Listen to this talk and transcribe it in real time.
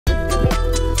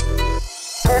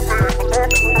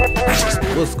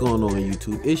What's going on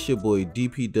YouTube? It's your boy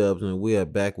DP Dubs and we are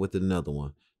back with another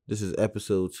one. This is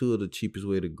episode 2 of the cheapest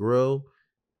way to grow.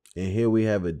 And here we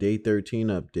have a day 13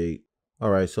 update.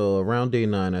 Alright, so around day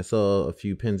 9 I saw a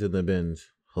few pins in the bins.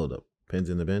 Hold up, pins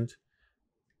in the bins?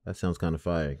 That sounds kind of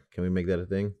fire. Can we make that a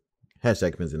thing?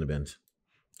 Hashtag pins in the bins.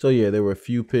 So yeah, there were a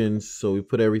few pins, so we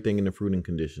put everything in the fruiting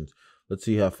conditions. Let's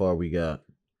see how far we got.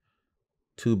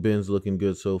 2 bins looking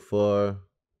good so far.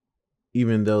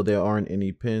 Even though there aren't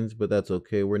any pins, but that's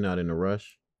okay. We're not in a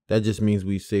rush. That just means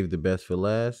we saved the best for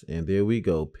last. And there we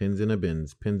go. Pins in the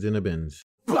bins. Pins in the bins.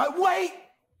 But wait!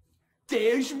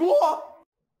 There's more!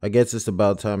 I guess it's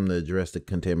about time to address the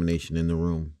contamination in the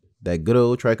room. That good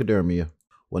old trichodermia.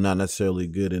 Well, not necessarily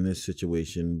good in this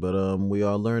situation, but we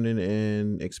are learning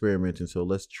and experimenting. So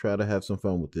let's try to have some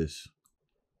fun with this.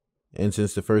 And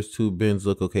since the first 2 bins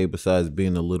look okay, besides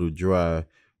being a little dry,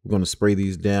 we're going to spray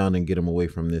these down and get them away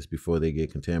from this before they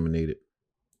get contaminated.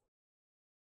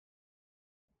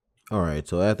 Alright,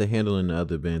 so after handling the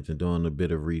other bins and doing a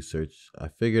bit of research, I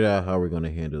figured out how we're going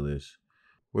to handle this.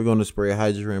 We're going to spray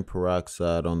hydrogen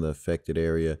peroxide on the affected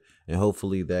area, and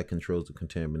hopefully that controls the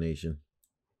contamination.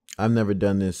 I've never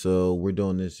done this, so we're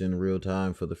doing this in real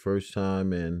time for the first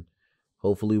time, and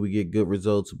hopefully we get good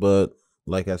results. But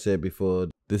like I said before,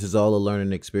 this is all a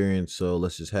learning experience, so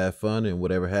let's just have fun, and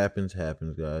whatever happens,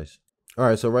 happens, guys.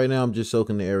 Alright, so right now I'm just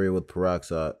soaking the area with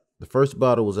peroxide. The first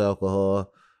bottle was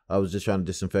alcohol. I was just trying to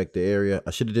disinfect the area.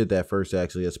 I should have did that first,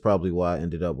 actually. That's probably why I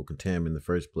ended up with contaminant in the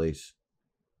first place.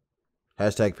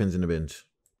 Hashtag pins in the bins.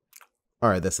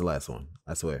 Alright, that's the last one,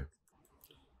 I swear.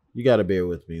 You gotta bear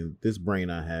with me. This brain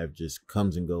I have just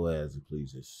comes and goes as it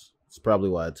pleases. It's probably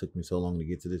why it took me so long to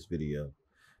get to this video.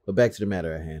 But back to the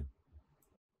matter at hand.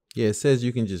 Yeah, it says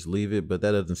you can just leave it, but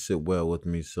that doesn't sit well with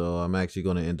me, so I'm actually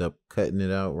going to end up cutting it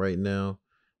out right now.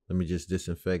 Let me just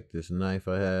disinfect this knife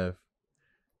I have.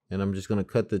 And I'm just going to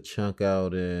cut the chunk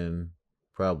out and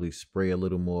probably spray a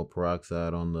little more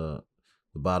peroxide on the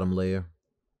bottom layer.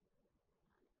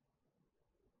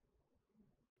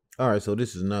 Alright, so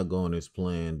this is not going as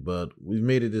planned, but we've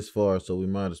made it this far, so we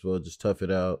might as well just tough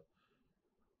it out.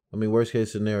 I mean, worst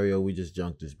case scenario, we just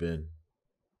junk this bin.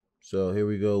 So here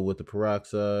we go with the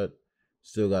peroxide.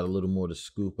 Still got a little more to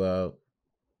scoop out.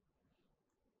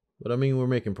 But I mean, we're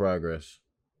making progress.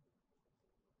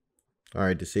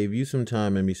 Alright, to save you some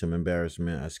time and me some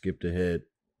embarrassment, I skipped ahead.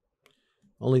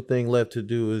 Only thing left to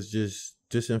do is just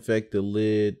disinfect the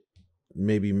lid,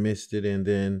 maybe mist it, and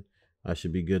then I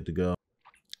should be good to go.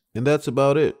 And that's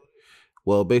about it.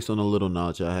 Well, based on the little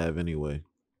knowledge I have anyway.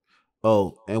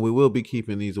 Oh, and we will be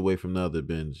keeping these away from the other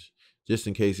bins, just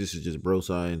in case this is just bro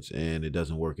science and it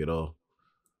doesn't work at all.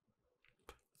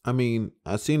 I mean,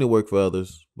 I've seen it work for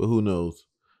others, but who knows?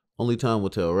 Only time will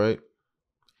tell, right?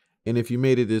 And if you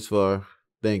made it this far,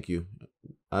 thank you.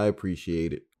 I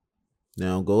appreciate it.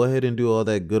 Now go ahead and do all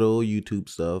that good old YouTube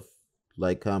stuff.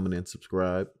 Like, comment, and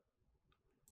subscribe.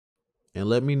 And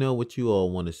let me know what you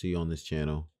all want to see on this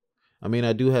channel. I mean,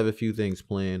 I do have a few things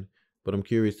planned, but I'm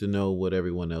curious to know what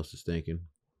everyone else is thinking.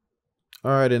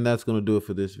 Alright, and that's going to do it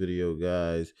for this video,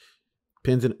 guys.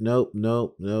 Pins in...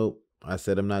 Nope. I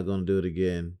said I'm not going to do it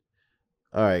again.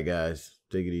 Alright, guys.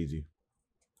 Take it easy.